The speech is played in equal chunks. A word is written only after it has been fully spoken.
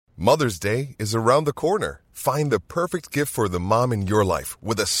Mother's Day is around the corner. Find the perfect gift for the mom in your life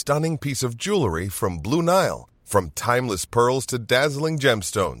with a stunning piece of jewelry from Blue Nile. From timeless pearls to dazzling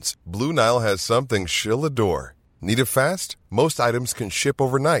gemstones, Blue Nile has something she'll adore. Need it fast? Most items can ship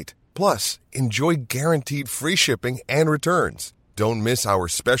overnight. Plus, enjoy guaranteed free shipping and returns. Don't miss our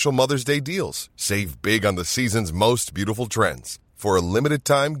special Mother's Day deals. Save big on the season's most beautiful trends. For a limited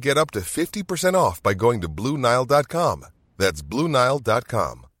time, get up to 50% off by going to BlueNile.com. That's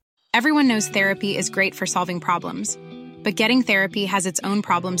BlueNile.com. Everyone knows therapy is great for solving problems. But getting therapy has its own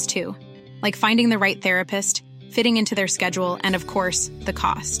problems too. Like finding the right therapist, fitting into their schedule, and of course, the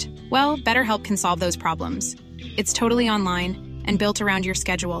cost. Well, BetterHelp can solve those problems. It's totally online and built around your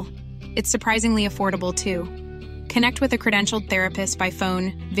schedule. It's surprisingly affordable too. Connect with a credentialed therapist by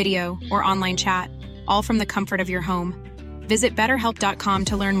phone, video, or online chat, all from the comfort of your home. Visit BetterHelp.com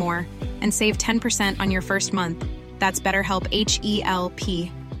to learn more and save 10% on your first month. That's BetterHelp,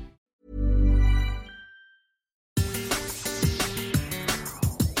 H-E-L-P.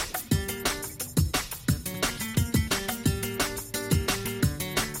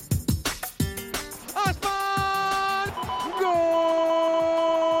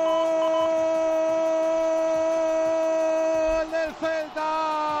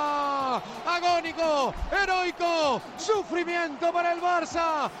 Sufrimiento para el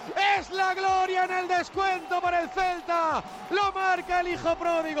Barça, es la gloria en el descuento para el Celta, lo marca el hijo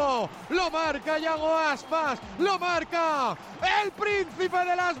pródigo, lo marca Yago Aspas, lo marca el príncipe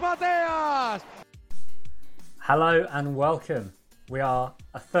de las bateas. Hello and welcome. We are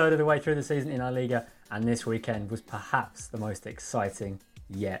a third of the way through the season in LaLiga, and this weekend was perhaps the most exciting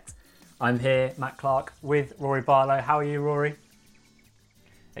yet. I'm here, Matt Clark, with Rory Barlow. How are you, Rory?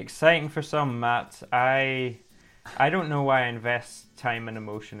 Exciting for some, Matt. I don't know why I invest time and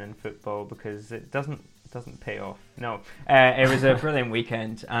emotion in football, because it doesn't pay off. No, it was a brilliant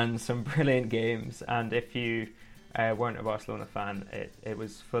weekend and some brilliant games. And if you weren't a Barcelona fan, it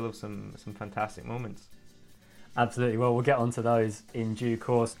was full of some fantastic moments. Absolutely. Well, we'll get onto those in due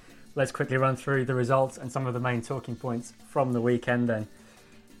course. Let's quickly run through the results and some of the main talking points from the weekend then.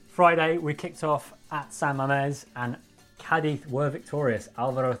 Friday, we kicked off at San Mamés and Cadiz were victorious.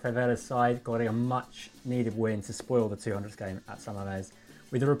 Alvaro Cervera's side got a much needed win to spoil the 200th game at San Mamés,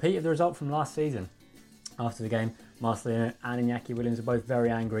 with a repeat of the result from last season. After the game, Marcelino and Iñaki Williams were both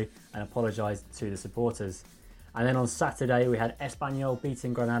very angry and apologised to the supporters. And then on Saturday we had Espanyol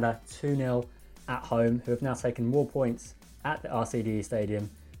beating Granada 2-0 at home, who have now taken more points at the RCDE Stadium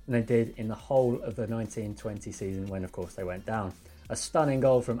than they did in the whole of the 1920 season, when of course they went down. A stunning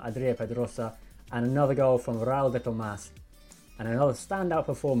goal from Adrià Pedrosa and another goal from Raúl de Tomàs, and another standout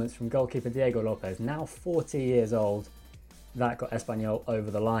performance from goalkeeper Diego Lopez, now 40 years old. That got Espanyol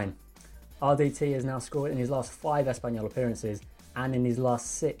over the line. RDT has now scored in his last 5 Espanyol appearances and in his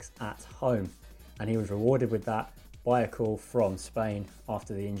last 6 at home, and he was rewarded with that by a call from Spain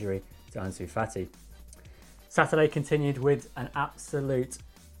after the injury to Ansu Fati. Saturday continued with an absolute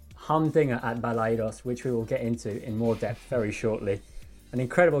humdinger at Balaídos, which we will get into in more depth very shortly. An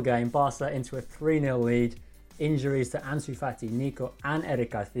incredible game, Barca into a 3-0 lead, injuries to Ansu Fati, Nico and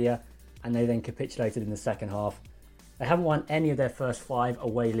Eric Garcia, and they then capitulated in the second half. They haven't won any of their first 5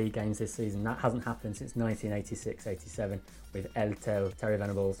 away league games this season. That hasn't happened since 1986-87 with El Terry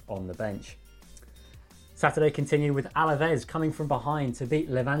Venables on the bench. Saturday continued with Alaves coming from behind to beat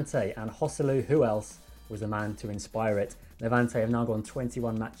Levante, and Joselu, who else, was the man to inspire it. Levante have now gone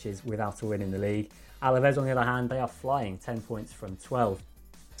 21 matches without a win in the league. Alaves, on the other hand, they are flying 10 points from 12.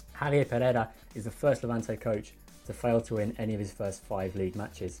 Javier Pereira is the first Levante coach to fail to win any of his first 5 league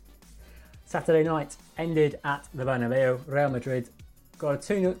matches. Saturday night ended at the Bernabeu. Real Madrid got a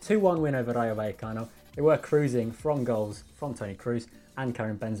 2-1 win over Rayo Vallecano. They were cruising from goals from Toni Kroos and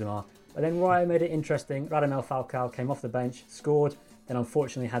Karim Benzema, but then Rayo made it interesting. Radamel Falcao came off the bench, scored, then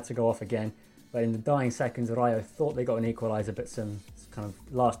unfortunately had to go off again. But in the dying seconds, Rayo thought they got an equaliser, but some kind of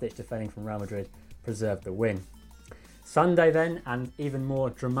last-ditch defending from Real Madrid preserved the win. Sunday then, and even more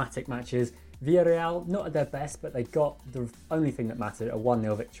dramatic matches. Villarreal, not at their best, but they got the only thing that mattered, a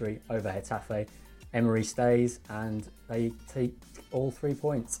 1-0 victory over Getafe. Emery stays, and they take all 3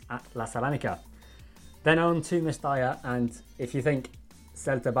 points at La Salànica. Then on to Mestalla, and if you think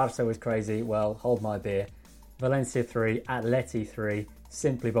Celta Barça was crazy, well, hold my beer. Valencia 3, Atleti 3,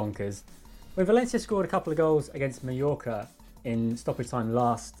 simply bonkers. When Valencia scored a couple of goals against Mallorca in stoppage time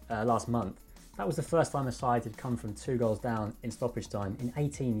last month, that was the first time a side had come from 2 goals down in stoppage time in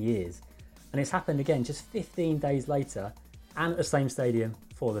 18 years. And it's happened again just 15 days later and at the same stadium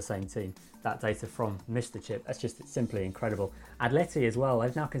for the same team. That data from Mr. Chip, that's just simply incredible. Atleti as well,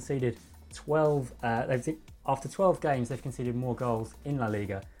 they've now conceded 12, after 12 games they've conceded more goals in La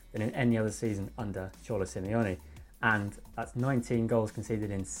Liga than in any other season under Cholo Simeone. And that's 19 goals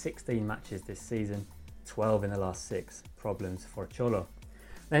conceded in 16 matches this season, 12 in the last 6. Problems for Cholo.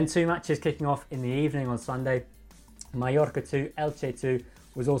 Then 2 matches kicking off in the evening on Sunday. Mallorca 2, Elche 2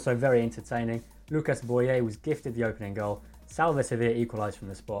 was also very entertaining. Lucas Boye was gifted the opening goal. Salva Sevilla equalised from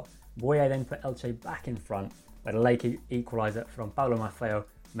the spot. Boye then put Elche back in front, but a late equaliser from Paulo Maffeo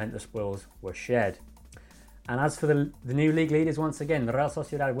meant the spoils were shared. And as for the new league leaders, once again, Real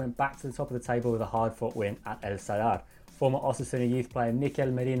Sociedad went back to the top of the table with a hard-fought win at El Sadar. Former Osasuna youth player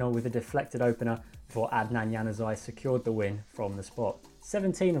Mikel Merino with a deflected opener before Adnan Januzaj secured the win from the spot.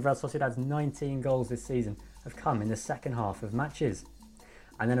 17 of Real Sociedad's 19 goals this season have come in the second half of matches.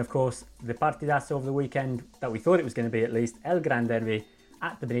 And then, of course, the partidazo of the weekend that we thought it was going to be at least, El Gran Derby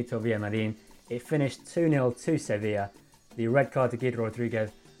at the Benito Villamarin. It finished 2-0 to Sevilla. The red card to Guido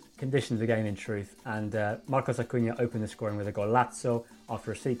Rodriguez conditioned the game in truth, and Marcos Acuna opened the scoring with a golazzo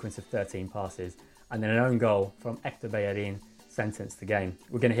after a sequence of 13 passes, and then an own goal from Hector Bellerin sentenced the game.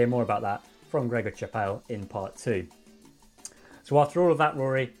 We're going to hear more about that from Gregor Chapel in part 2. So after all of that,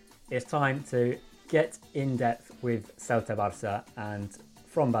 Rory, it's time to get in depth with Celta Barça, and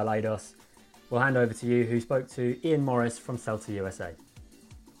from Balaídos, we'll hand over to you, who spoke to Ian Morris from Celta USA.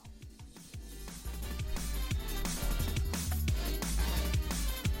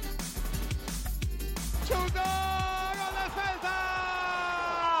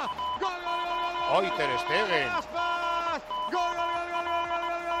 Hoy Ter Stegen. Gol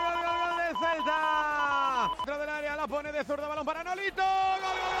del Celta. Dentro del área la pone de zurda, balón para Nolito.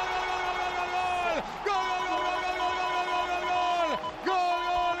 Gol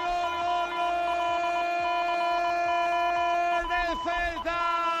del Celta.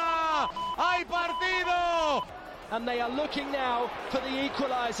 Hay partido. And they are looking now for the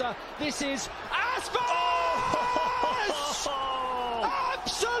equaliser. This is Aspas!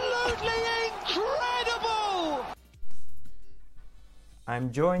 Absolutely incredible!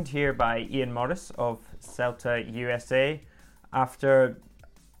 I'm joined here by Ian Morris of Celta USA after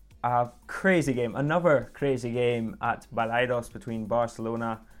a crazy game, another crazy game at Balaídos between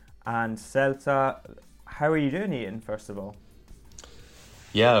Barcelona and Celta. How are you doing, Ian, first of all?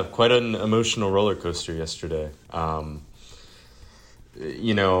 Yeah, quite an emotional roller coaster yesterday. I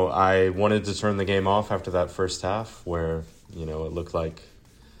wanted to turn the game off after that first half where, it looked like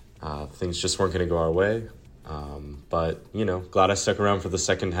things just weren't going to go our way. But glad I stuck around for the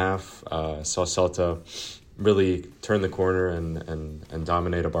second half. Saw Celta really turn the corner and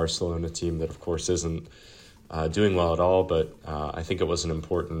dominate a Barcelona team that, of course, isn't doing well at all. But I think it was an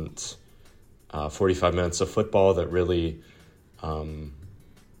important 45 minutes of football that really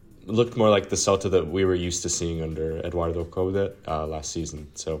looked more like the Celta that we were used to seeing under Eduardo Coudet last season.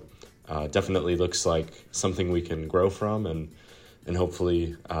 So definitely looks like something we can grow from, and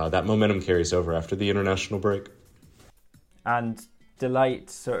hopefully that momentum carries over after the international break. And delight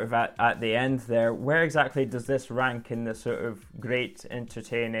sort of at the end there. Where exactly does this rank in the sort of great,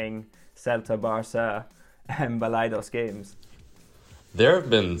 entertaining Celta Barça and Balaídos games? There have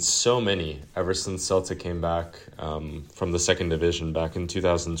been so many ever since Celta came back from the second division back in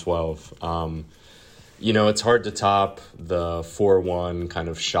 2012. It's hard to top the 4-1 kind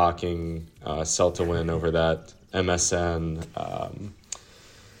of shocking Celta win over that MSN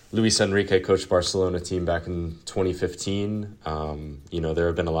Luis Enrique coached Barcelona team back in 2015. There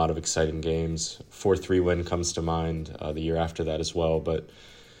have been a lot of exciting games. 4-3 win comes to mind the year after that as well. But,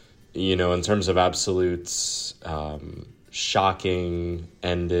 in terms of absolutes, shocking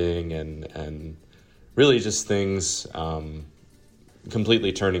ending and really just things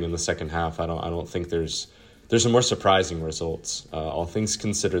completely turning in the second half. I don't think there's a more surprising results, all things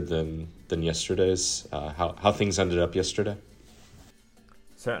considered, than yesterday's. How things ended up yesterday.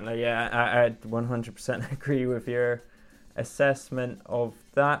 Certainly, yeah, I 100% agree with your assessment of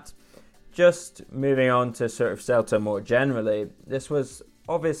that. Just moving on to sort of Celta more generally, this was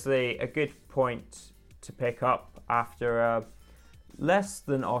obviously a good point to pick up after a less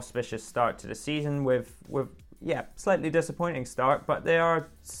than auspicious start to the season with slightly disappointing start, but they are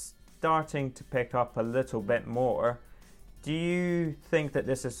starting to pick up a little bit more. Do you think that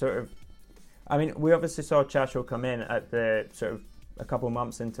this is sort of, we obviously saw Chacho come in at the sort of a couple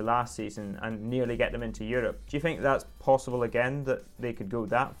months into last season and nearly get them into Europe. Do you think that's possible again, that they could go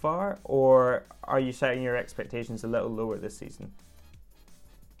that far, or are you setting your expectations a little lower this season?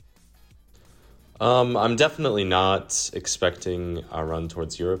 I'm definitely not expecting a run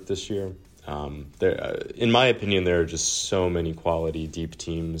towards Europe this year. In my opinion, there are just so many quality, deep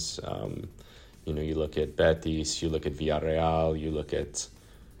teams. You look at Betis, you look at Villarreal, you look at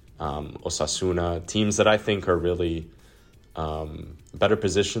Osasuna, teams that I think are really better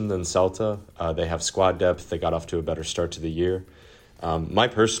position than Celta. They have squad depth. They got off to a better start to the year. My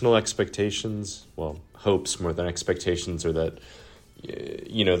personal expectations, hopes more than expectations, are that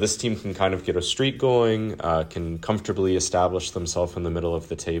this team can kind of get a streak going, can comfortably establish themselves in the middle of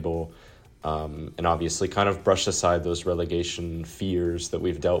the table, and obviously kind of brush aside those relegation fears that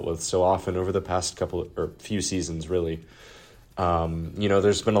we've dealt with so often over the past few seasons, really.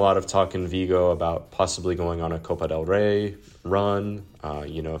 There's been a lot of talk in Vigo about possibly going on a Copa del Rey run.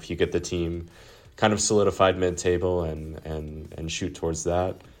 If you get the team kind of solidified mid-table and shoot towards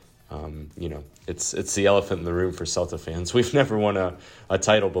that. It's the elephant in the room for Celta fans. We've never won a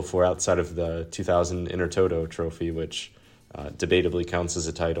title before outside of the 2000 Intertoto trophy, which debatably counts as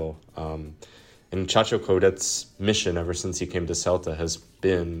a title. And Chacho Coudet's mission ever since he came to Celta has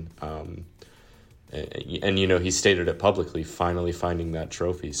been, he stated it publicly, finally finding that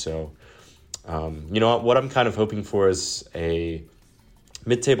trophy. So, what I'm kind of hoping for is a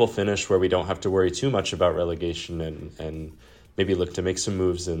mid-table finish where we don't have to worry too much about relegation and maybe look to make some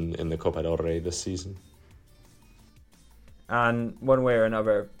moves in the Copa del Rey this season. And one way or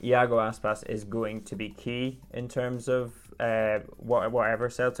another, Iago Aspas is going to be key in terms of whatever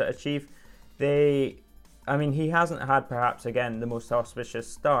Celta achieve. He hasn't had perhaps, again, the most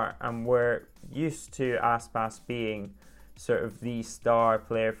auspicious start, and we're used to Aspas being sort of the star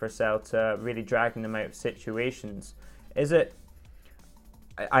player for Celta, really dragging them out of situations. Is it...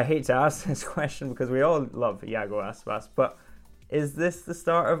 I hate to ask this question because we all love Iago Aspas, but is this the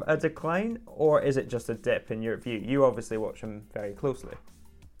start of a decline, or is it just a dip in your view? You obviously watch him very closely.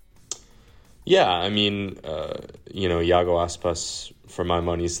 Yeah, Iago Aspas, for my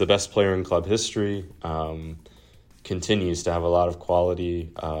money, is the best player in club history. Continues to have a lot of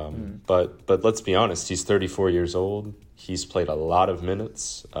quality, but let's be honest, he's 34 years old. He's played a lot of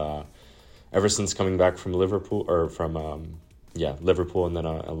minutes ever since coming back from Liverpool, Liverpool, and then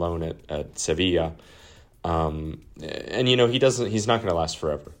a loan at Sevilla. He's not going to last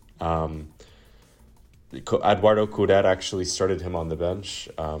forever. Eduardo Coudet actually started him on the bench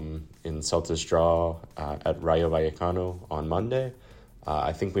in Celta's draw at Rayo Vallecano on Monday.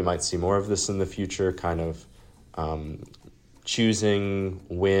 I think we might see more of this in the future, kind of choosing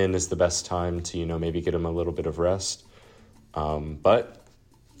when is the best time to, maybe get him a little bit of rest. But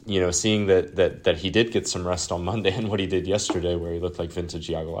seeing that he did get some rest on Monday and what he did yesterday where he looked like vintage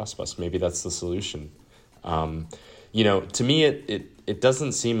Iago Aspas, maybe that's the solution. To me, it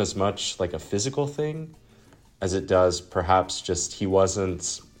doesn't seem as much like a physical thing as it does perhaps just he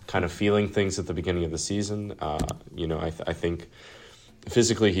wasn't kind of feeling things at the beginning of the season. I think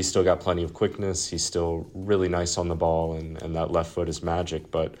physically he's still got plenty of quickness. He's still really nice on the ball, and that left foot is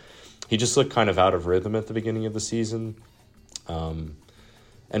magic. But he just looked kind of out of rhythm at the beginning of the season. And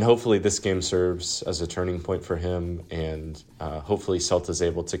hopefully this game serves as a turning point for him, and hopefully Celta's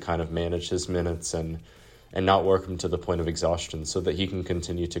able to kind of manage his minutes and not work him to the point of exhaustion so that he can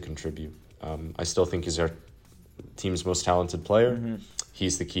continue to contribute. I still think he's our team's most talented player. Mm-hmm.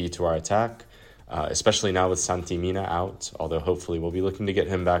 He's the key to our attack, especially now with Santi Mina out, although hopefully we'll be looking to get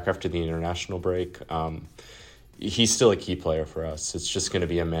him back after the international break. He's still a key player for us. It's just going to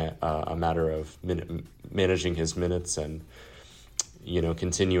be a matter of managing his minutes and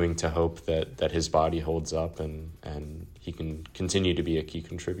continuing to hope that his body holds up and he can continue to be a key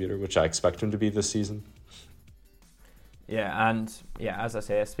contributor, which I expect him to be this season. Yeah, and as I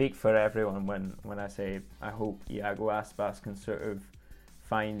say, I speak for everyone when I say I hope Iago Aspas can sort of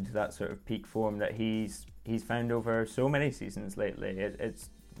find that sort of peak form that he's found over so many seasons lately. It's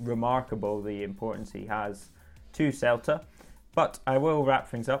remarkable the importance he has to Celta. But I will wrap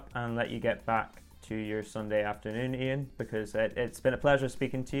things up and let you get back to your Sunday afternoon, Ian, because it's been a pleasure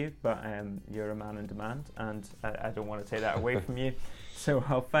speaking to you, but you're a man in demand, and I don't want to take that away from you. So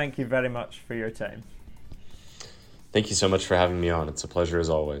I'll thank you very much for your time. Thank you so much for having me on. It's a pleasure as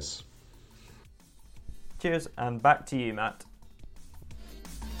always. Cheers, and back to you, Matt.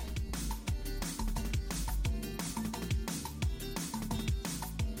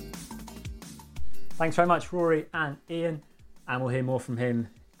 Thanks very much, Rory and Ian, and we'll hear more from him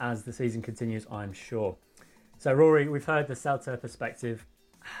as the season continues, I'm sure. So, Rory, we've heard the Celta perspective.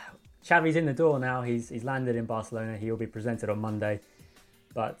 Xavi's in the door now. He's landed in Barcelona. He'll be presented on Monday.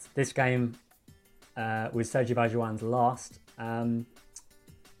 But this game with Sergi Barjuan's last. From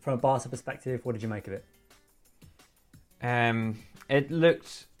a Barca perspective, what did you make of it? It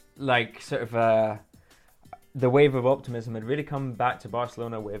looked like sort of the wave of optimism had really come back to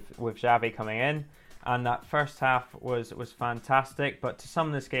Barcelona with Xavi coming in. And that first half was fantastic, but to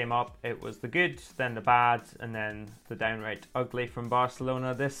sum this game up, it was the good, then the bad, and then the downright ugly from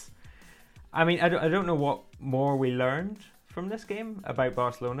Barcelona. I don't know what more we learned from this game about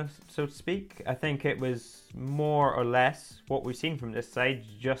Barcelona, so to speak. I think it was more or less what we've seen from this side,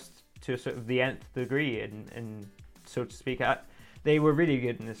 just to sort of the nth degree, and so to speak. They were really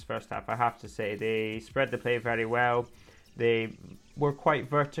good in this first half, I have to say. They spread the play very well. They were quite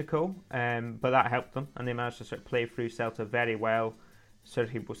vertical, but that helped them, and they managed to sort of play through Celta very well.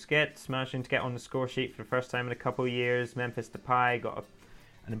 Sergio Busquets managing to get on the score sheet for the first time in a couple of years. Memphis Depay got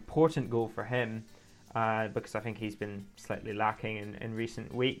an important goal for him, because I think he's been slightly lacking in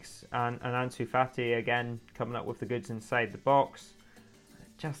recent weeks. And Ansu Fati again coming up with the goods inside the box.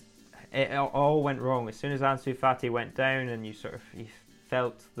 It all went wrong as soon as Ansu Fati went down, and you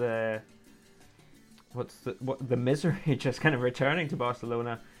felt the misery just kind of returning to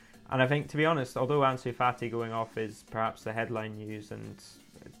Barcelona. And I think, to be honest, although Ansu Fati going off is perhaps the headline news and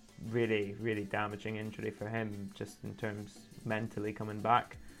really, really damaging injury for him, just in terms mentally coming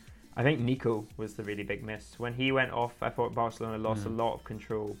back, I think Nico was the really big miss. When he went off, I thought Barcelona lost a lot of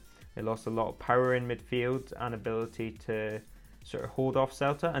control. They lost a lot of power in midfield and ability to sort of hold off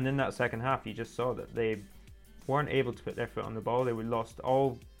Celta. And in that second half, you just saw that they weren't able to put their foot on the ball. They lost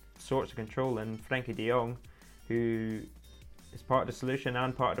all sorts of control. And Frenkie de Jong, who is part of the solution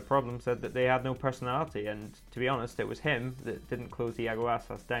and part of the problem, said that they had no personality. And to be honest, it was him that didn't close Iago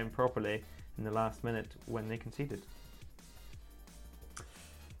Aspas down properly in the last minute when they conceded.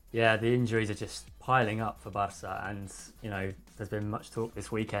 Yeah, the injuries are just piling up for Barca, and there's been much talk this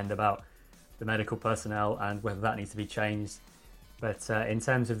weekend about the medical personnel and whether that needs to be changed. But in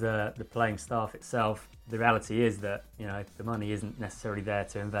terms of the playing staff itself, the reality is that the money isn't necessarily there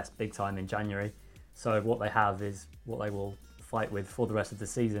to invest big time in January. So what they have is what they will fight with for the rest of the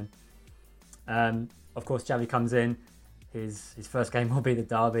season. Of course, Xavi comes in. His first game will be the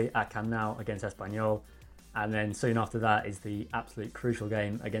derby at Camp Nou against Espanyol. And then soon after that is the absolute crucial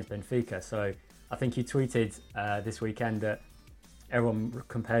game against Benfica. So I think you tweeted this weekend that everyone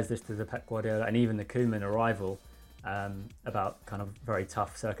compares this to the Pep Guardiola and even the Koeman arrival, about kind of very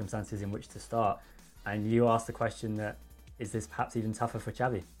tough circumstances in which to start. And you asked the question that, is this perhaps even tougher for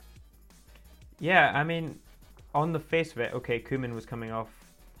Xavi? Yeah, I mean, on the face of it, okay, Koeman was coming off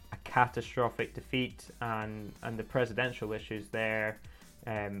a catastrophic defeat and the presidential issues there.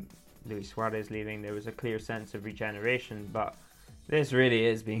 Luis Suarez leaving, there was a clear sense of regeneration, but this really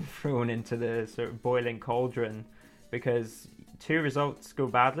is being thrown into the sort of boiling cauldron, because two results go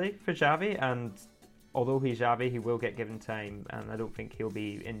badly for Xavi, and although he's Xavi, he will get given time, and I don't think he'll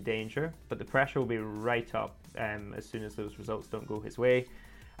be in danger, but the pressure will be right up as soon as those results don't go his way.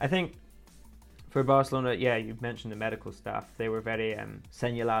 I think for Barcelona, yeah, you've mentioned the medical staff. They were very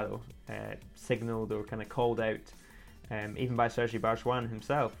señalado, signalled or kind of called out, even by Sergi Barjuan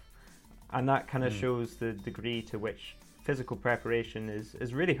himself. And that kind of shows the degree to which physical preparation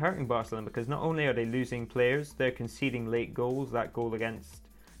is really hurting Barcelona, because not only are they losing players, they're conceding late goals. That goal against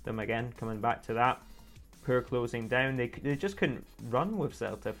them again, coming back to that, poor closing down. They just couldn't run with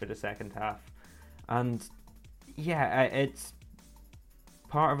Celta for the second half. And yeah, it's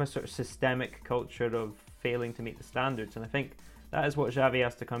part of a sort of systemic culture of failing to meet the standards. And I think that is what Xavi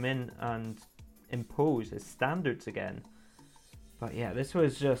has to come in and impose, his standards again. But yeah, this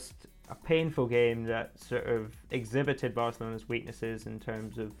was just a painful game that sort of exhibited Barcelona's weaknesses in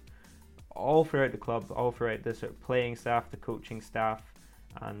terms of all throughout the club, all throughout the sort of playing staff, the coaching staff,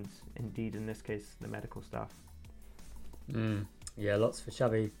 and indeed in this case the medical staff. Yeah, lots for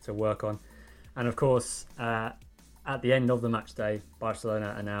Xavi to work on. And of course, at the end of the match day,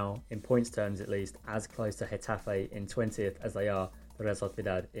 Barcelona are now, in points terms at least, as close to Getafe in 20th as they are the Real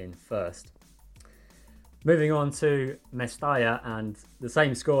Sociedad in 1st. Moving on to Mestalla, and the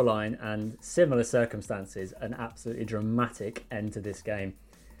same scoreline and similar circumstances, an absolutely dramatic end to this game.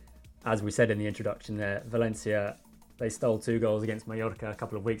 As we said in the introduction there, Valencia, they stole 2 goals against Mallorca a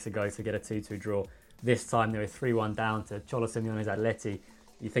couple of weeks ago to get a 2-2 draw. This time they were 3-1 down to Cholo Simeone's Atleti.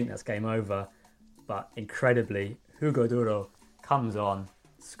 You think that's game over, but incredibly, Hugo Duro comes on,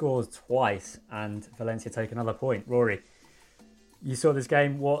 scores twice, and Valencia take another point. Rory, you saw this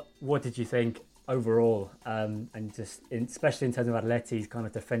game. What did you think overall, and just especially in terms of Atleti's kind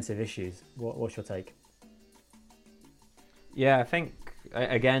of defensive issues? What's your take? Yeah, I think,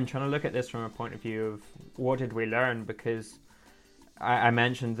 again, trying to look at this from a point of view of what did we learn, because I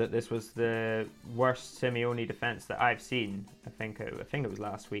mentioned that this was the worst Simeone defence that I've seen. I think it was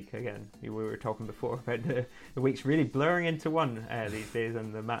last week. Again, we were talking before about the weeks really blurring into one these days,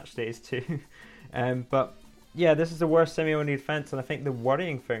 and the match days too. But yeah, this is the worst Simeone defence, and I think the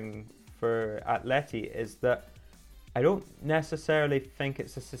worrying thing for Atleti is that I don't necessarily think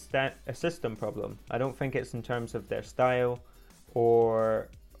it's a system problem. I don't think it's in terms of their style or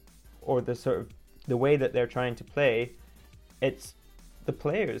the sort of the way that they're trying to play. it's the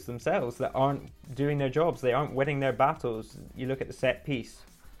players themselves that aren't doing their jobs. They aren't winning their battles. You look at the set piece.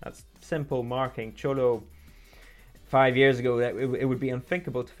 That's simple marking. Cholo, 5 years ago, it would be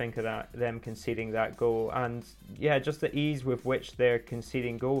unthinkable to think of them conceding that goal. And yeah, just the ease with which they're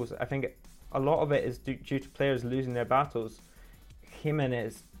conceding goals. I think a lot of it is due to players losing their battles.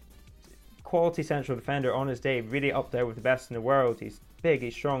 Jimenez, quality central defender on his day, really up there with the best in the world. He's big,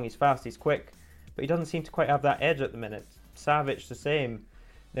 he's strong, he's fast, he's quick, but he doesn't seem to quite have that edge at the minute. Savic the same.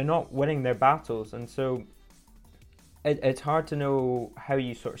 They're not winning their battles, and so it's hard to know how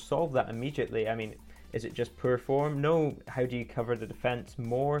you sort of solve that immediately. I mean, is it just poor form? No. How do you cover the defence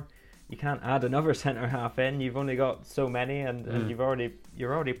more? You can't add another centre half in. You've only got so many, and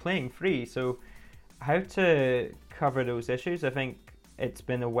you're already playing free. So how to cover those issues? I think it's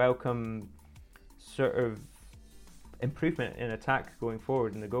been a welcome sort of improvement in attack going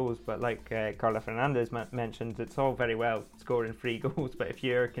forward in the goals, but like Carla Fernandez mentioned, it's all very well scoring free goals, but if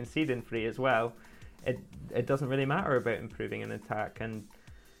you're conceding free as well, it doesn't really matter about improving an attack. And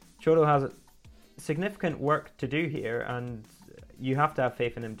Cholo has significant work to do here, and you have to have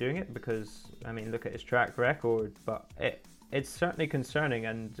faith in him doing it, because I mean, look at his track record. But it's certainly concerning,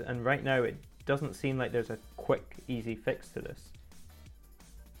 and right now it doesn't seem like there's a quick, easy fix to this.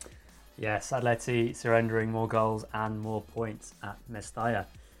 Yes, Atleti surrendering more goals and more points at Mestalla.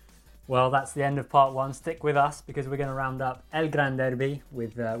 Well, that's the end of part one. Stick with us, because we're going to round up El Gran Derby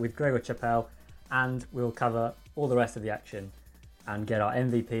with Gregor Chapelle, and we'll cover all the rest of the action and get our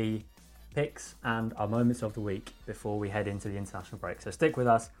MVP picks and our moments of the week before we head into the international break. So stick with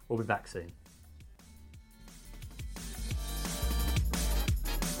us. We'll be back soon.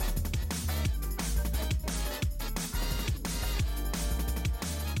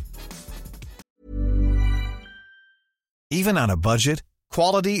 Even on a budget,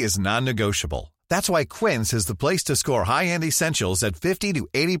 quality is non-negotiable. That's why Quince is the place to score high-end essentials at 50 to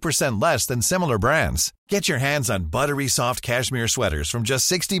 80% less than similar brands. Get your hands on buttery soft cashmere sweaters from just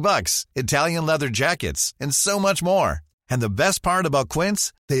 $60, Italian leather jackets, and so much more. And the best part about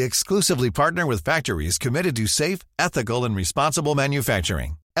Quince, they exclusively partner with factories committed to safe, ethical, and responsible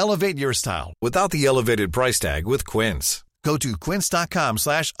manufacturing. Elevate your style without the elevated price tag with Quince. Go to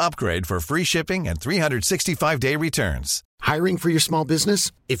quince.com/upgrade for free shipping and 365-day returns. Hiring for your small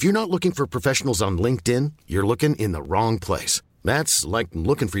business? If you're not looking for professionals on LinkedIn, you're looking in the wrong place. That's like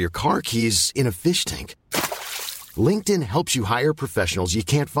looking for your car keys in a fish tank. LinkedIn helps you hire professionals you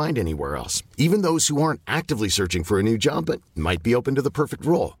can't find anywhere else, even those who aren't actively searching for a new job but might be open to the perfect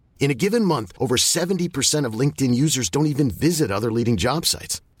role. In a given month, over 70% of LinkedIn users don't even visit other leading job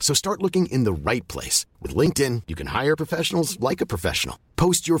sites. So start looking in the right place. With LinkedIn, you can hire professionals like a professional.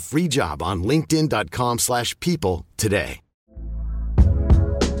 Post your free job on linkedin.com/people today.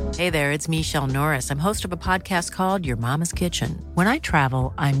 Hey there, it's Michelle Norris. I'm host of a podcast called Your Mama's Kitchen. When I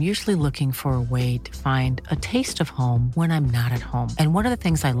travel, I'm usually looking for a way to find a taste of home when I'm not at home. And one of the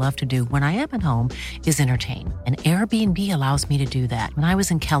things I love to do when I am at home is entertain. And Airbnb allows me to do that. When I was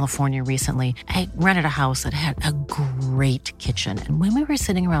in California recently, I rented a house that had a great kitchen. And when we were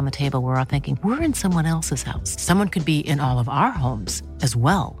sitting around the table, we were all thinking, we're in someone else's house. Someone could be in all of our homes as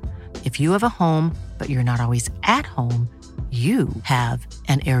well. If you have a home, but you're not always at home, you have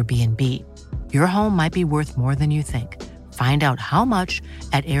an Airbnb. Your home might be worth more than you think. Find out how much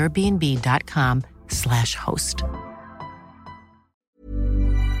at airbnb.com/host.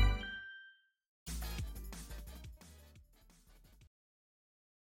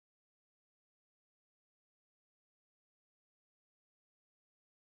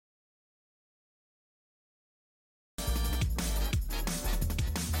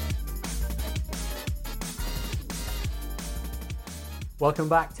 Welcome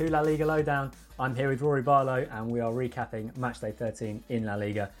back to La Liga Lowdown. I'm here with Rory Barlow, and we are recapping Matchday 13 in La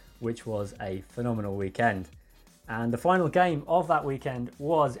Liga, which was a phenomenal weekend. And the final game of that weekend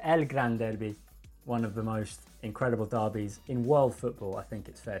was El Gran Derby, one of the most incredible derbies in world football, I think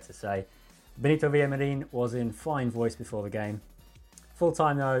it's fair to say. Benito Villamarin was in fine voice before the game. Full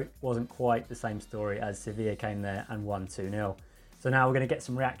time though, wasn't quite the same story, as Sevilla came there and won 2-0. So now we're going to get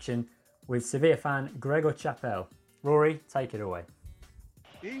some reaction with Sevilla fan Gregor Chapelle. Rory, take it away.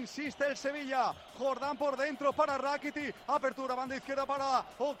 Insiste el Sevilla, Jordán por dentro para Rakiti, apertura banda izquierda para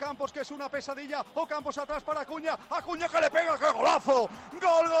Ocampos, que es una pesadilla, Ocampos atrás para Acuña, Acuña que le pega, ¡qué golazo! ¡Gol,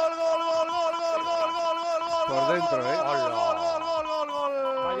 gol, gol, gol, gol, gol, gol, gol, gol, gol! Por dentro, gol, gol, gol, gol, gol, gol!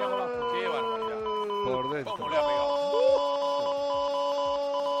 Vaya golazo, qué barbaridad. Por dentro. ¿Cómo le ha pegado?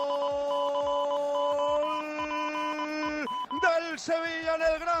 Gol del Sevilla en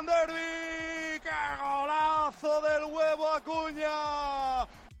el Gran Derby, ¡qué golazo del huevo Acuña!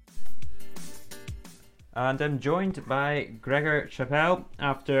 And I'm joined by Gregor Chappelle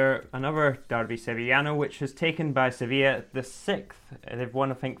after another Derby Sevillano, which was taken by Sevilla the 6th. They've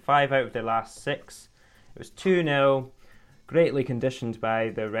won, I think, 5 out of their last 6. It was 2-0, greatly conditioned by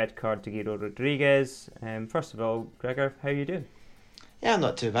the red card to Guido Rodriguez. First of all, Gregor, how are you doing? Yeah,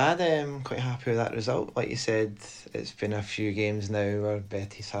 not too bad. I'm quite happy with that result. Like you said, it's been a few games now where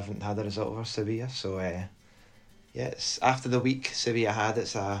Betis haven't had a result over Sevilla. So, it's after the week Sevilla had,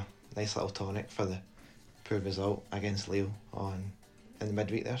 it's a nice little tonic for the poor result against Lille in the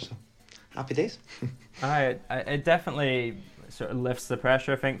midweek there. So, happy days. It definitely sort of lifts the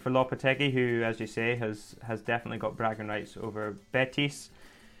pressure, I think, for Lopetegui, who, as you say, has definitely got bragging rights over Betis.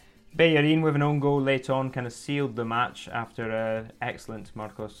 Bellerin with an own goal late on kind of sealed the match after an excellent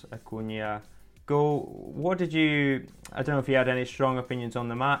Marcos Acuna goal. I don't know if you had any strong opinions on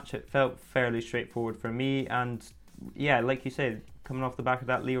the match. It felt fairly straightforward for me, and yeah, like you said, coming off the back of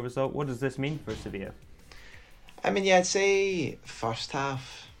that Lille result, what does this mean for Sevilla? I mean, yeah, I'd say first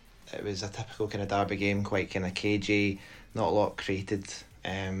half it was a typical kind of derby game, quite kind of cagey, not a lot created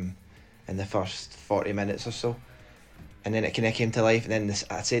in the first 40 minutes or so. And then it kind of came to life, and then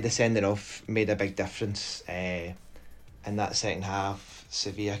I'd say the sending off made a big difference. In that second half,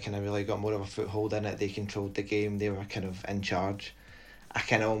 Sevilla kind of really got more of a foothold in it. They controlled the game. They were kind of in charge. I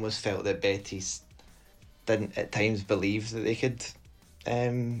kind of almost felt that Betis didn't at times believe that they could,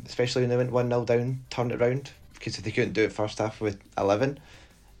 especially when they went 1-0 down, turn it round. Because if they couldn't do it first half with 11,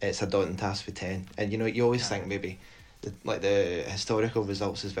 it's a daunting task with 10. And you always think maybe the historical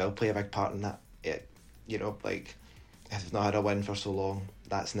results as well play a big part in that. If they've not had a win for so long,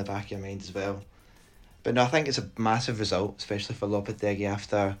 that's in the back of your mind as well. But no, I think it's a massive result, especially for Lopetegui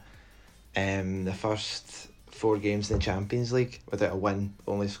after the first 4 games in the Champions League without a win,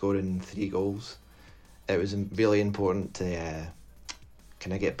 only scoring 3 goals. It was really important to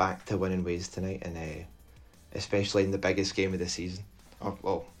kind of get back to winning ways tonight, and especially in the biggest game of the season,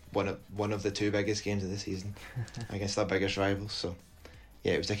 or one of the 2 biggest games of the season against their biggest rivals. So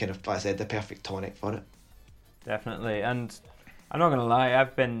yeah, it was the perfect tonic for it. Definitely, and I'm not going to lie,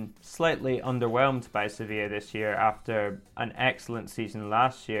 I've been slightly underwhelmed by Sevilla this year after an excellent season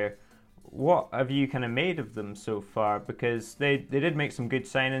last year. What have you kind of made of them so far? Because they did make some good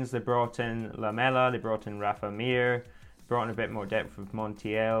signings. They brought in Lamela, they brought in Rafa Mir, brought in a bit more depth with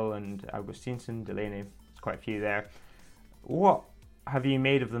Montiel and Augustinsson, Delaney, there's quite a few there. What have you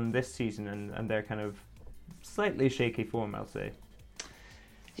made of them this season and their kind of slightly shaky form, I'll say?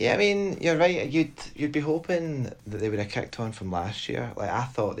 Yeah, I mean, you're right. You'd be hoping that they would have kicked on from last year. Like, I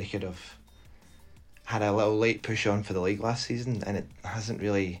thought they could have had a little late push on for the league last season, and it hasn't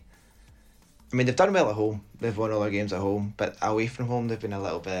really. I mean, they've done well at home. They've won all their games at home, but away from home, they've been a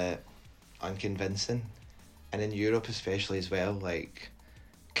little bit unconvincing. And in Europe, especially as well, like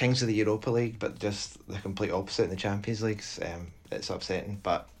kings of the Europa League, but just the complete opposite in the Champions Leagues. It's upsetting,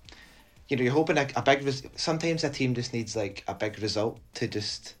 but. You're hoping a big. Sometimes a team just needs like a big result to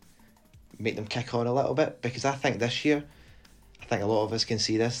just make them kick on a little bit. Because I think this year, a lot of us can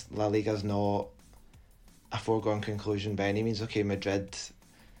see this. La Liga's not a foregone conclusion by any means. Okay, Madrid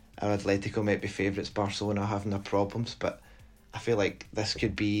or Atletico might be favourites. Barcelona are having their problems, but I feel like this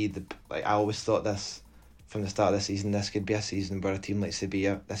could be I always thought this from the start of the season. This could be a season where a team like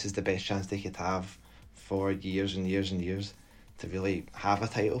Sevilla, this is the best chance they could have for years and years and years to really have a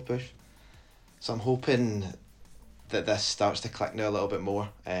title push. So I'm hoping that this starts to click now a little bit more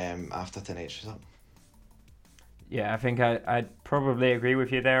after tonight's result. Yeah, I think I'd probably agree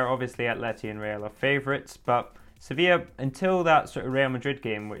with you there. Obviously, Atleti and Real are favourites, but Sevilla, until that sort of Real Madrid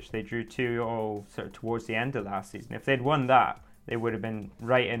game, which they drew 2-2 sort of towards the end of last season, if they'd won that, they would have been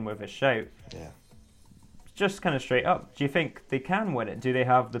right in with a shout. Yeah. Just kind of straight up, do you think they can win it? Do they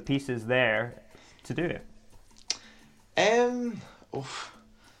have the pieces there to do it?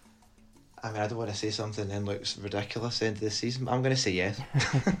 I mean, I don't want to say something then looks ridiculous end of the season, but I'm going to say yes.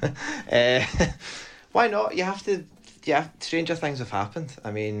 Why not? You have to. Yeah, stranger things have happened. I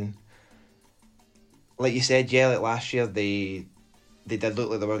mean, like you said, yeah, like last year they did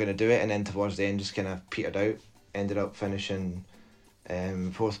look like they were going to do it, and then towards the end just kind of petered out. Ended up finishing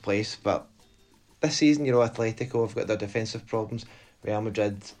 4th place, but this season, Atletico have got their defensive problems. Real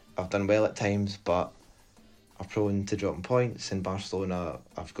Madrid have done well at times, but are prone to dropping points, and Barcelona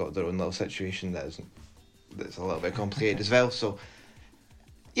have got their own little situation that's a little bit complicated as well. So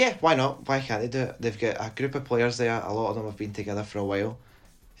yeah, why not? Why can't they do it? They've got a group of players there. A lot of them have been together for a while.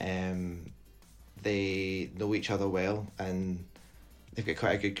 They know each other well, and they've got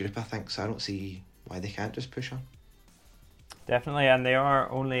quite a good group, I think. So I don't see why they can't just push on. Definitely, and they are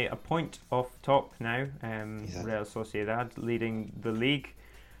only a point off top now. Exactly. Real Sociedad leading the league.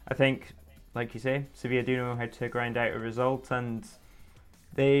 I think like you say, Sevilla do know how to grind out a result, and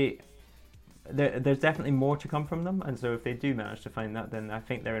there's definitely more to come from them. And so if they do manage to find that, then I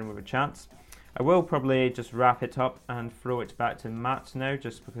think they're in with a chance. I will probably just wrap it up and throw it back to Matt now,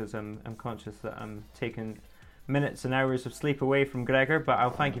 just because I'm conscious that I'm taking minutes and hours of sleep away from Gregor, but I'll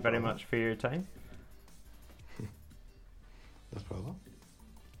thank you very much for your time. No problem.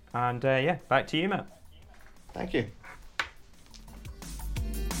 And back to you, Matt. Thank you.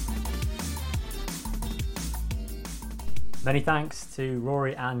 Many thanks to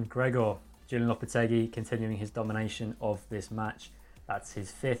Rory and Gregor. Julian Lopetegui continuing his domination of this match. That's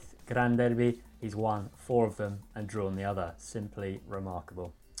his 5th Grand Derby. He's won 4 of them and drawn the other. Simply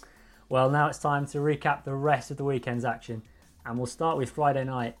remarkable. Well, now it's time to recap the rest of the weekend's action, and we'll start with Friday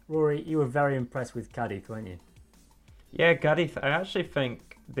night. Rory, you were very impressed with Cadiz, weren't you? Yeah, Cadiz, I actually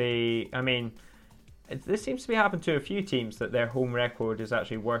think this seems to be happening to a few teams, that their home record is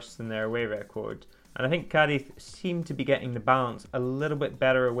actually worse than their away record. And I think Cadiz seem to be getting the balance a little bit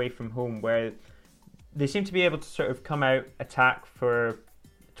better away from home, where they seem to be able to sort of come out, attack for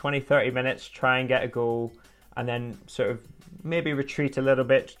 20-30 minutes, try and get a goal, and then sort of maybe retreat a little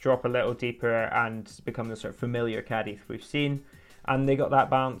bit, drop a little deeper, and become the sort of familiar Cadiz we've seen. And they got that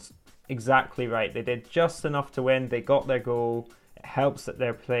balance exactly right. They did just enough to win. They got their goal. It helps that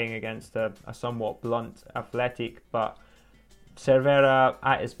they're playing against a somewhat blunt Athletic, but Cervera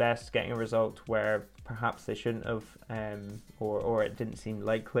at his best, getting a result where perhaps they shouldn't have, or it didn't seem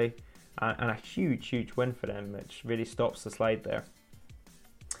likely, and a huge win for them, which really stops the slide there.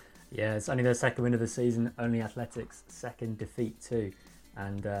 Yeah, it's only their 2nd win of the season, only Athletic's 2nd defeat too,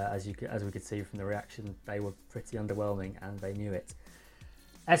 and as we could see from the reaction, they were pretty underwhelming and they knew it.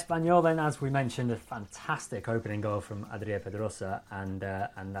 Espanyol then, as we mentioned, a fantastic opening goal from Adrià Pedrosa and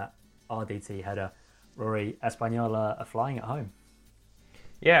that RDT header. Rory, Espanyol are flying at home.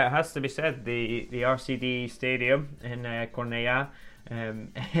 Yeah, it has to be said, the RCD Stadium in Cornellà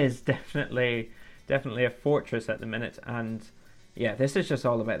is definitely a fortress at the minute, and yeah, this is just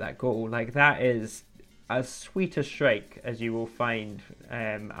all about that goal. Like, that is as sweet a strike as you will find,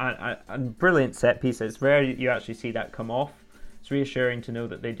 and brilliant set pieces. It's rare you actually see that come off. It's reassuring to know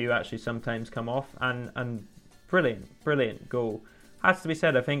that they do actually sometimes come off, and brilliant goal. Has to be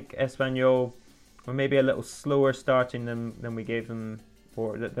said, I think Espanyol were maybe a little slower starting than we gave them,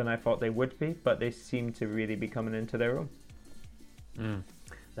 or than I thought they would be, but they seem to really be coming into their own.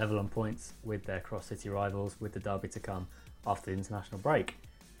 Level on points with their cross-city rivals, with the derby to come after the international break.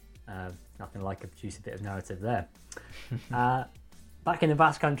 Nothing like a juicy bit of narrative there. Back in the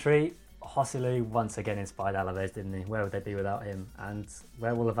Basque Country, Joselu once again inspired Alaves, didn't he? Where would they be without him? And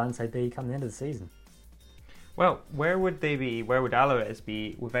where will Levante be come the end of the season? Well, where would they be? Where would Alaves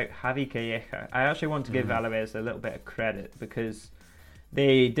be without Javi Calleja? I actually want to give Alaves a little bit of credit, because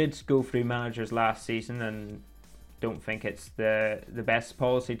they did go through managers last season, and don't think it's the best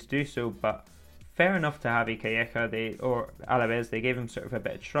policy to do so, but fair enough to Javi Calleja. Alaves, they gave him sort of a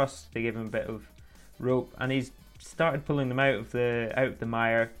bit of trust, they gave him a bit of rope, and he's started pulling them out of the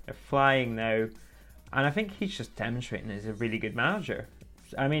mire. They're flying now, and I think he's just demonstrating he's a really good manager.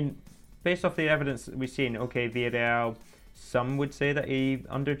 I mean, based off the evidence that we've seen, okay, Villarreal, some would say that he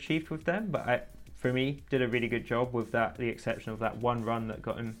underachieved with them, but for me, did a really good job with that, the exception of that one run that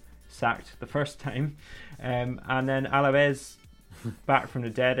got him sacked the first time. And then Alaves, back from the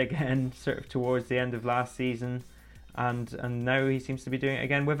dead again, sort of towards the end of last season, and now he seems to be doing it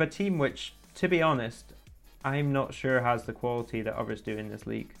again with a team which, to be honest, I'm not sure has the quality that others do in this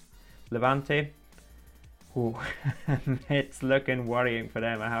league. Levante, it's looking worrying for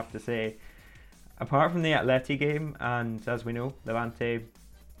them, I have to say. Apart from the Atleti game, and as we know, Levante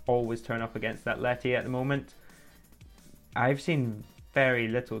always turn up against Atleti at the moment, I've seen very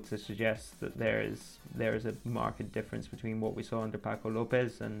little to suggest that there is a marked difference between what we saw under Paco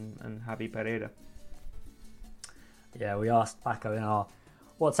Lopez and Javi Pereira. Yeah, we asked Paco in our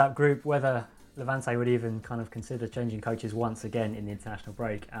WhatsApp group whether Levante would even kind of consider changing coaches once again in the international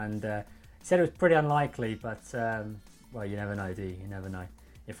break, and he said it was pretty unlikely, but well, you never know, do you? You never know.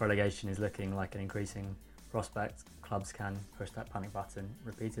 If relegation is looking like an increasing prospect, clubs can push that panic button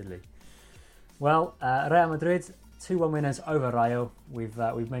repeatedly. Well, Real Madrid, 2-1 winners over Rayo. We've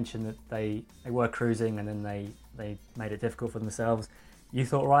mentioned that they were cruising, and then they made it difficult for themselves. You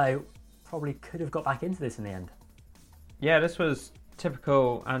thought Rayo probably could have got back into this in the end. Yeah, this was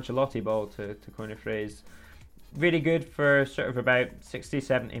typical Ancelotti ball, to coin a phrase. Really good for sort of about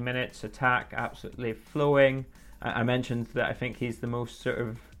 60-70 minutes. Attack absolutely flowing. I mentioned that I think he's the most sort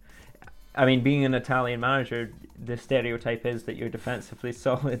of I mean, being an Italian manager, the stereotype is that you're defensively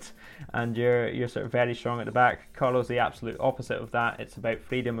solid and you're sort of very strong at the back. Carlo's the absolute opposite of that. It's about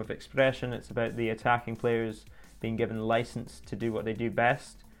freedom of expression. It's about the attacking players being given license to do what they do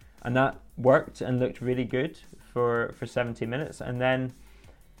best. And that worked and looked really good for 70 minutes. And then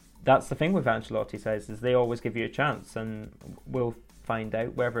that's the thing with Ancelotti says, is they always give you a chance, and we'll find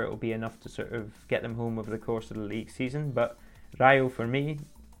out whether it will be enough to sort of get them home over the course of the league season. But Rayo, for me,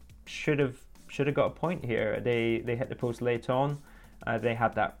 should have got a point here. They hit the post late on. They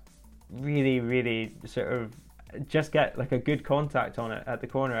had that really sort of just get like a good contact on it at the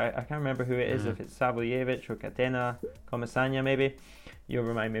corner. I can't remember who it is, if it's Savojevic or Catena, Comesaña maybe. You'll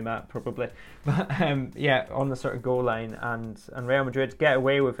remind me, Matt, probably. But yeah, on the sort of goal line, and Real Madrid get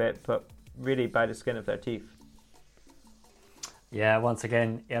away with it, but really by the skin of their teeth. Yeah, once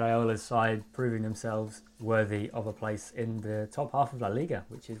again, Iraiola's side proving themselves worthy of a place in the top half of La Liga,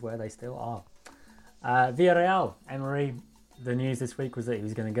 which is where they still are. Villarreal, Emery, the news this week was that he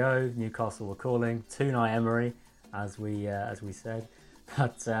was going to go. Newcastle were calling. Tunai Emery, as we said.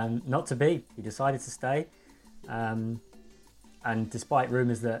 But not to be. He decided to stay. And despite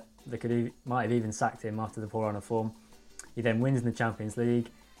rumours that they might have even sacked him after the poor run of form, he then wins in the Champions League.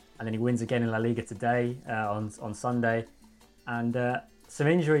 And then he wins again in La Liga today, on Sunday. And some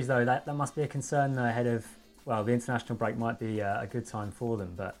injuries, though, that must be a concern ahead of, well, the international break might be a good time for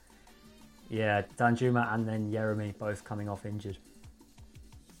them. But yeah, Danjuma and then Yeremy both coming off injured.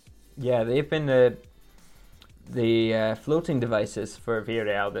 Yeah, they've been the floating devices for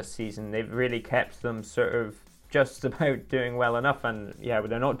Villarreal this season. They've really kept them sort of just about doing well enough. And yeah,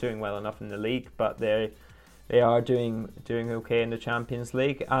 they're not doing well enough in the league, but they are doing okay in the Champions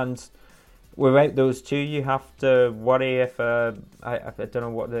League. And without those two, you have to worry if I don't know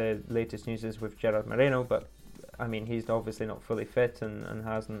what the latest news is with Gerard Moreno, but I mean, he's obviously not fully fit and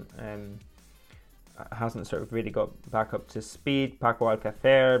hasn't sort of really got back up to speed. Paco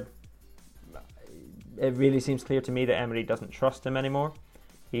Alcacer, it really seems clear to me that Emery doesn't trust him anymore.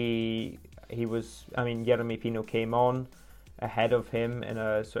 He was, I mean, Yeremy Pino came on ahead of him in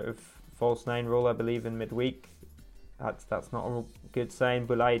a sort of false nine role, I believe, in midweek. That's not a good sign.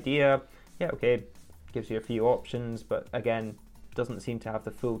 Boulaye Dia, yeah, okay, gives you a few options, but again, doesn't seem to have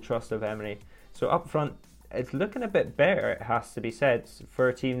the full trust of Emery. So up front, it's looking a bit better, it has to be said, for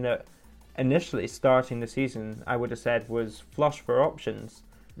a team that initially starting the season, I would have said was flush for options.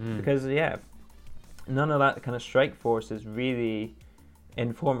 Because, yeah, none of that kind of strike force is really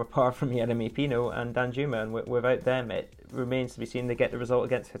in form apart from Yeremy Pino and Danjuma, and without them, it remains to be seen. They get the result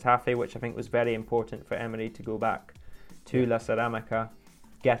against Getafe, which I think was very important for Emery to go back to La Ceramica,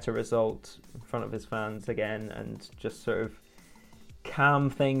 get a result in front of his fans again, and just sort of calm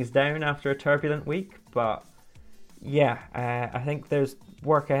things down after a turbulent week. But yeah, I think there's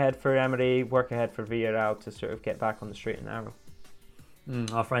work ahead for Emery, work ahead for Villarreal to sort of get back on the straight and narrow.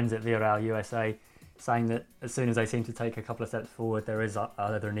 Our friends at Villarreal USA saying that as soon as they seem to take a couple of steps forward, there is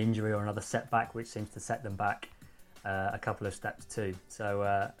either an injury or another setback which seems to set them back a couple of steps too. So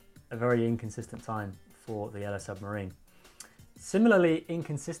a very inconsistent time for the Yellow Submarine. Similarly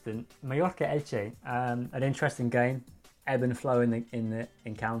inconsistent, Mallorca Elche, an interesting game, ebb and flow in the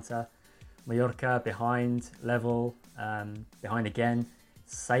encounter. Mallorca behind, level, behind again,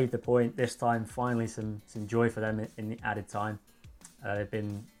 saved the point this time. Finally, some joy for them in the added time. They've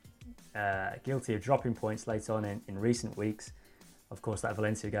been guilty of dropping points late on in recent weeks. Of course, that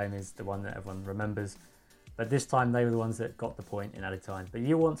Valencia game is the one that everyone remembers. But this time, they were the ones that got the point in added time. But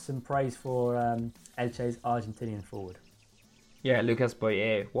you want some praise for Elche's Argentinian forward. Yeah, Lucas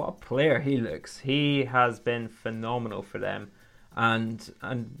Boye, what a player he looks. He has been phenomenal for them, and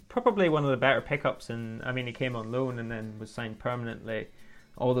probably one of the better pickups. And I mean, he came on loan and then was signed permanently.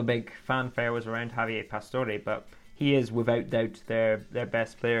 All the big fanfare was around Javier Pastore, but he is without doubt their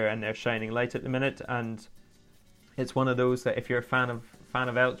best player and their shining light at the minute. And it's one of those that if you're a fan of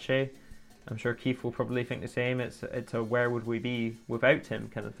Elche, I'm sure Keith will probably think the same. It's a where would we be without him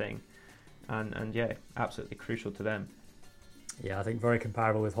kind of thing, and yeah, absolutely crucial to them. Yeah, I think very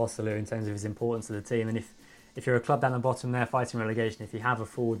comparable with Joselu in terms of his importance to the team. And if you're a club down the bottom there fighting relegation, if you have a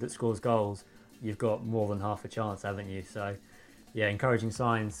forward that scores goals, you've got more than half a chance, haven't you? So, yeah, encouraging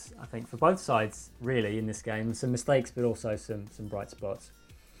signs, I think, for both sides, really, in this game. Some mistakes, but also some bright spots.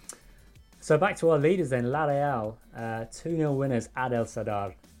 So back to our leaders then. La Real, 2-0 winners at El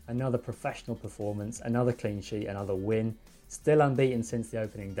Sadar. Another professional performance, another clean sheet, another win. Still unbeaten since the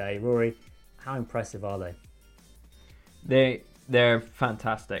opening day. Rory, how impressive are they? They're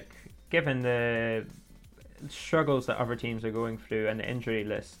fantastic. Given the struggles that other teams are going through and the injury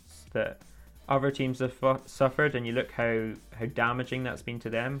lists that other teams have suffered, and you look how damaging that's been to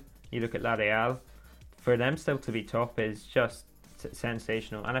them. You look at La Real, for them still to be top is just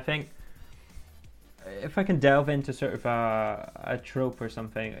sensational. And I think if I can delve into sort of a trope or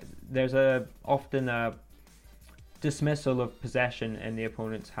something, there's often a dismissal of possession in the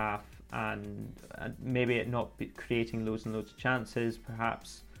opponent's half, and maybe it not creating loads and loads of chances.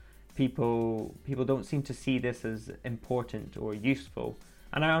 Perhaps people don't seem to see this as important or useful,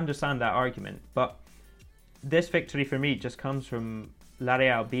 and I understand that argument. But this victory for me just comes from La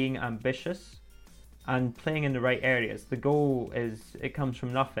Real being ambitious and playing in the right areas. The goal comes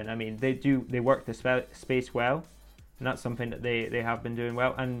from nothing. I mean, they work the space well, and that's something that they have been doing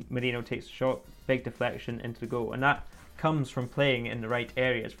well. And Merino takes a shot, big deflection into the goal, and that comes from playing in the right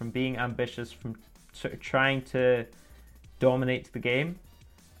areas, from being ambitious, from sort of trying to dominate the game.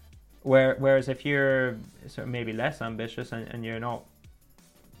 Whereas if you're sort of maybe less ambitious and you're not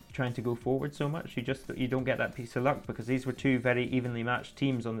trying to go forward so much, you don't get that piece of luck, because these were two very evenly matched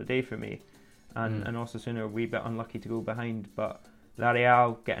teams on the day for me, and Osasuna are a wee bit unlucky to go behind, but La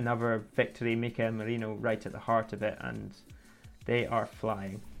Real get another victory, Mikel Merino right at the heart of it, and they are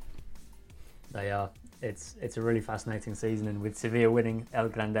flying. They are. It's a really fascinating season, and with Sevilla winning El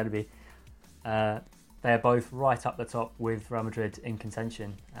Gran Derby, they're both right up the top with Real Madrid in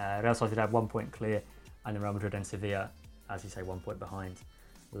contention. Real Sociedad 1 point clear, and then Real Madrid and Sevilla, as you say, 1 point behind,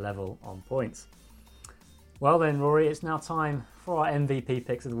 level on points. Well then, Rory, it's now time for our MVP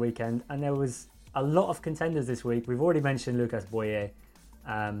picks of the weekend, and there was a lot of contenders this week. We've already mentioned Lucas Boye,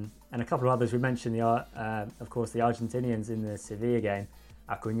 and a couple of others. We mentioned of course, the Argentinians in the Sevilla game,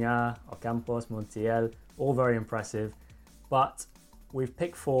 Acuña, Ocampos, Montiel, all very impressive. But we've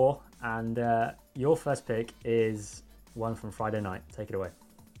picked 4, and your first pick is one from Friday night. Take it away.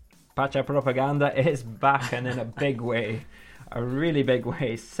 Pacha Propaganda is back, and in a big way. A really big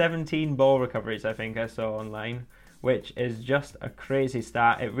way. 17 ball recoveries, I think I saw online, which is just a crazy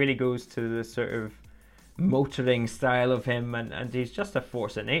stat. It really goes to the sort of motoring style of him, and he's just a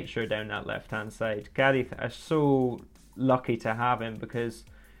force of nature down that left-hand side. Cádiz are so lucky to have him, because,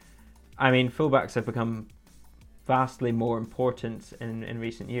 I mean, fullbacks have become vastly more important in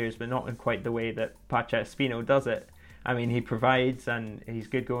recent years, but not in quite the way that Pacha Espino does it. I mean, he provides, and he's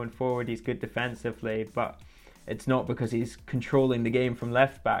good going forward, he's good defensively, but it's not because he's controlling the game from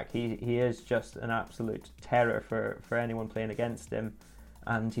left back. He is just an absolute terror for anyone playing against him,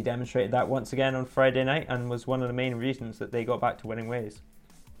 and he demonstrated that once again on Friday night, and was one of the main reasons that they got back to winning ways.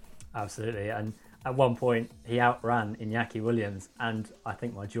 Absolutely, and at one point he outran Iñaki Williams, and I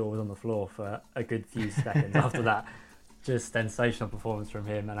think my jaw was on the floor for a good few seconds after that. Just sensational performance from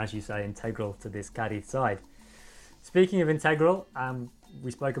him, and as you say, integral to this Cádiz side. Speaking of integral, we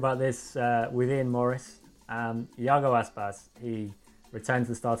spoke about this with Ian Morris. Iago Aspas, he returned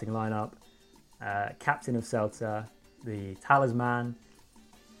to the starting lineup, captain of Celta, the talisman.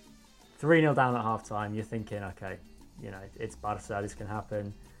 3-0 down at half time. You're thinking, okay, it's Barca, this can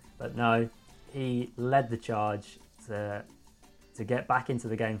happen. But no, he led the charge to get back into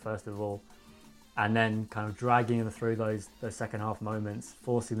the game first of all, and then kind of dragging them through those second half moments,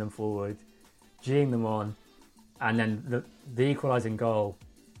 forcing them forward, geeing them on, and then the equalising goal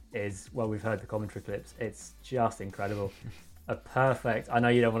is, well, we've heard the commentary clips, it's just incredible. A perfect, I know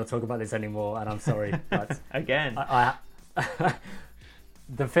you don't want to talk about this anymore, and I'm sorry, but again, I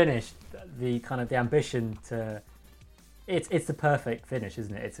the finish, the kind of the ambition to, it's the perfect finish,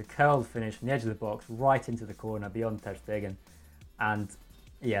 isn't it? It's a curled finish from the edge of the box right into the corner beyond Ter Stegen, and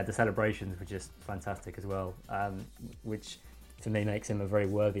yeah, the celebrations were just fantastic as well, which to me makes him a very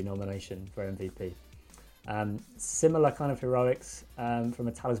worthy nomination for MVP. Similar kind of heroics from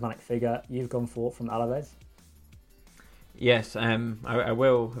a talismanic figure you've gone for from Alaves. Yes, I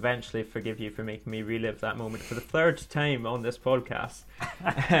will eventually forgive you for making me relive that moment for the third time on this podcast.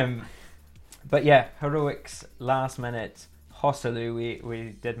 But yeah, heroics, last minute, Joselu,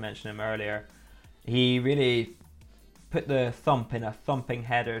 we did mention him earlier. He really put the thump in a thumping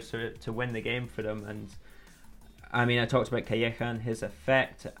header to win the game for them. And I mean, I talked about Calleja and his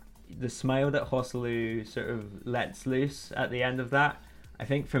effect. The smile that Joselu sort of lets loose at the end of that, I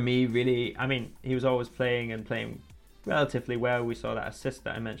think for me really, I mean, he was always playing relatively well. We saw that assist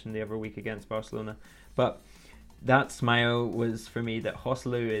that I mentioned the other week against Barcelona, but that smile was for me that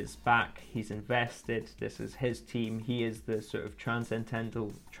Joselu is back, he's invested, this is his team, he is the sort of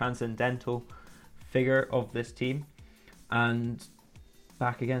transcendental figure of this team, and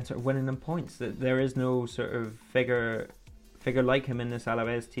back again sort of winning them points. That there is no sort of figure like him in this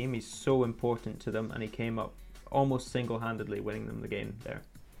Alaves team. He's so important to them, and he came up almost single-handedly winning them the game there.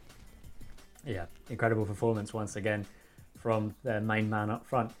 Yeah, incredible performance once again from their main man up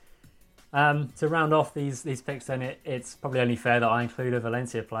front. To round off these picks, then it's probably only fair that I include a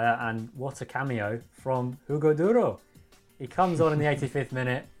Valencia player, and what a cameo from Hugo Duro. He comes on in the 85th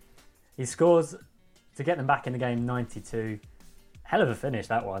minute. He scores to get them back in the game, 92. Hell of a finish,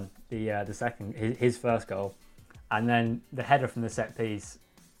 that one. The second, his first goal. And then the header from the set piece.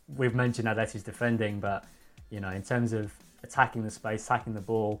 We've mentioned Atleti's defending, but in terms of attacking the space, attacking the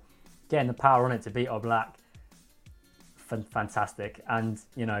ball, getting the power on it to beat Oblak, fantastic. And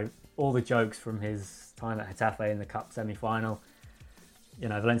all the jokes from his time at Getafe in the Cup semi-final.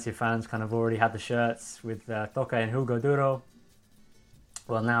 Valencia fans kind of already had the shirts with Toque and Hugo Duro.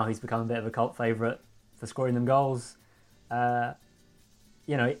 Well, now he's become a bit of a cult favourite for scoring them goals, in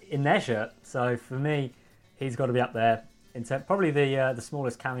their shirt. So for me, he's got to be up there. Probably the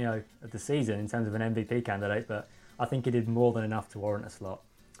smallest cameo of the season in terms of an MVP candidate, but I think he did more than enough to warrant a slot.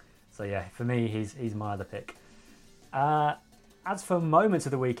 So yeah, for me, he's my other pick. As for moments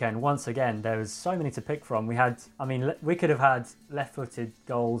of the weekend, once again, there was so many to pick from. We could have had left-footed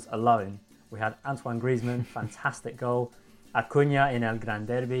goals alone. We had Antoine Griezmann, fantastic goal. Acuna in El Gran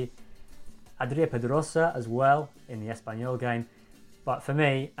Derby. Adria Pedrosa as well in the Espanyol game. But for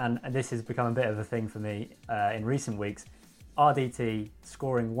me, and this has become a bit of a thing for me in recent weeks, RDT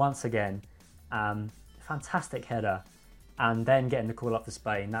scoring once again, fantastic header, and then getting the call up for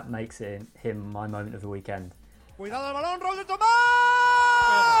Spain. That makes him my moment of the weekend. Cuidado el balón, Raúl de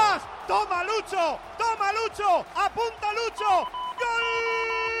Tomás. Toma Lucho, apunta Lucho. ¡Gol!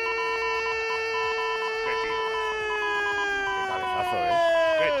 ¡Qué tío! ¡Qué cabezazo,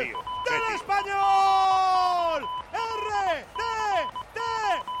 ¡Qué tío! ¡Del Español! RDT,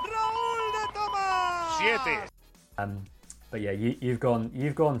 Raúl de Tomás. 7. But yeah, you've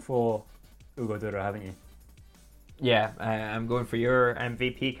gone for Hugo Duro, haven't you? Yeah, I'm going for your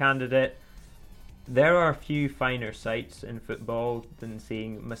MVP candidate. There are a few finer sights in football than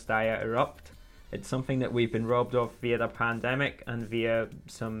seeing Mestalla erupt. It's something that we've been robbed of via the pandemic and via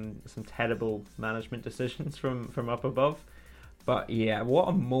some terrible management decisions from up above. But yeah, what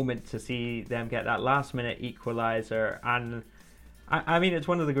a moment to see them get that last minute equaliser. And I mean, it's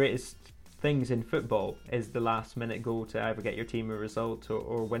one of the greatest things in football is the last minute goal to either get your team a result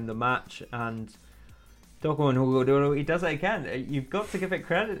or win the match. And Dogo and Hugo Duro, he does it again. You've got to give him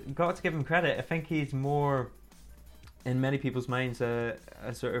credit. I think he's more, in many people's minds, a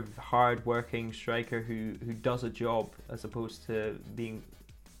sort of hard-working striker who does a job as opposed to being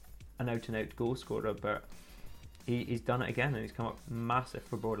an out-and-out goal scorer. But he's done it again, and he's come up massive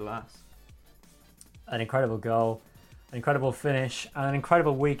for Bordelas. An incredible goal, an incredible finish, and an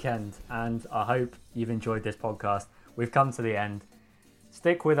incredible weekend. And I hope you've enjoyed this podcast. We've come to the end.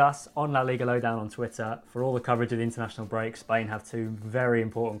 Stick with us on La Liga Lowdown on Twitter for all the coverage of the international break. Spain have 2 very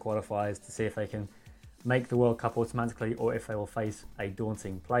important qualifiers to see if they can make the World Cup automatically or if they will face a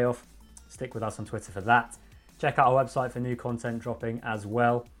daunting playoff. Stick with us on Twitter for that. Check out our website for new content dropping as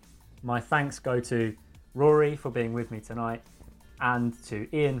well. My thanks go to Rory for being with me tonight, and to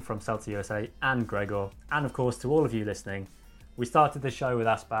Ian from Celta USA and Gregor, and of course to all of you listening. We started the show with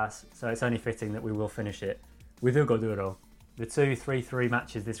Aspas, so it's only fitting that we will finish it with Hugo Duro. The 2 3-3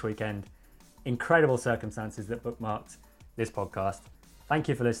 matches this weekend. Incredible circumstances that bookmarked this podcast. Thank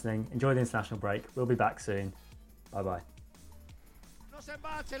you for listening. Enjoy the international break. We'll be back soon. Bye-bye. No se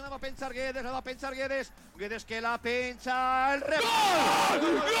embache, la va a pensar Guedes. Guedes que la pincha, el rebote.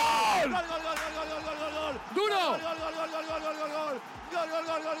 ¡Gol! ¡Duro!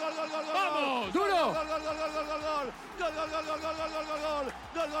 ¡Vamos! ¡Duro!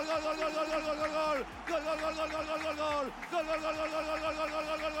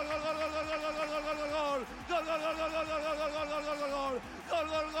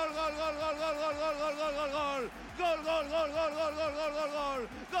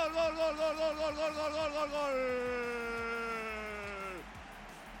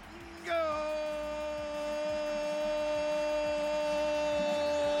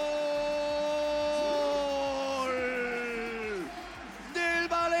 Del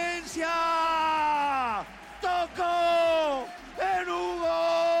Valencia, tocó en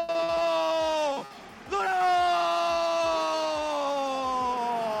Hugo Duro.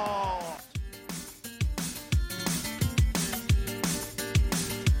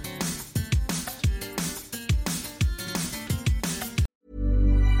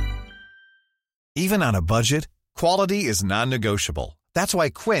 Even on a budget, quality is non-negotiable. That's why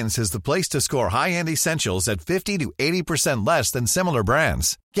Quince is the place to score high-end essentials at 50 to 80% less than similar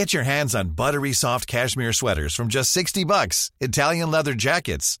brands. Get your hands on buttery soft cashmere sweaters from just $60, Italian leather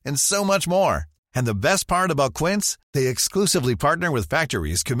jackets, and so much more. And the best part about Quince, they exclusively partner with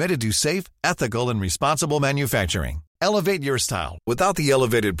factories committed to safe, ethical, and responsible manufacturing. Elevate your style without the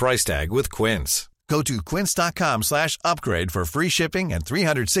elevated price tag with Quince. Go to quince.com/upgrade for free shipping and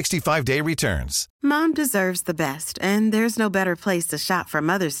 365-day returns. Mom deserves the best, and there's no better place to shop for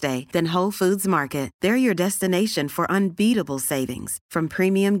Mother's Day than Whole Foods Market. They're your destination for unbeatable savings, from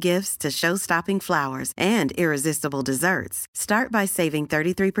premium gifts to show-stopping flowers and irresistible desserts. Start by saving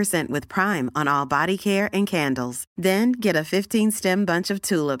 33% with Prime on all body care and candles. Then get a 15-stem bunch of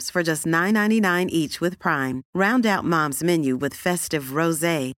tulips for just $9.99 each with Prime. Round out Mom's menu with festive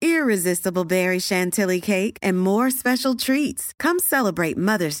rosé, irresistible berry chantilly cake, and more special treats. Come celebrate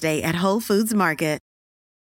Mother's Day at Whole Foods Market.